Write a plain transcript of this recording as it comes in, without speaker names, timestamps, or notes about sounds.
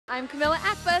I'm Camilla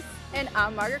Akbus. And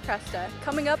I'm Margaret Cresta.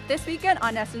 Coming up this weekend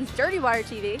on Nesson's Dirty Water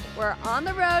TV, we're on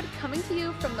the road coming to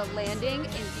you from the landing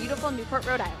in beautiful Newport,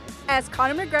 Rhode Island. As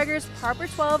Conor McGregor's Proper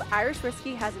 12 Irish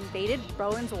whiskey has invaded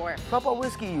Rowan's Wharf. Proper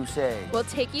whiskey, you say? We'll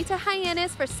take you to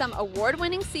Hyannis for some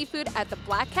award-winning seafood at the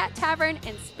Black Cat Tavern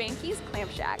and Spanky's Clam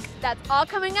Shack. That's all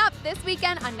coming up this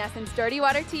weekend on Nesson's Dirty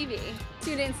Water TV.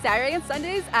 Tune in Saturday and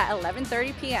Sundays at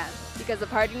 11:30 p.m. because the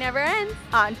party never ends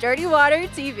on Dirty Water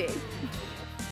TV.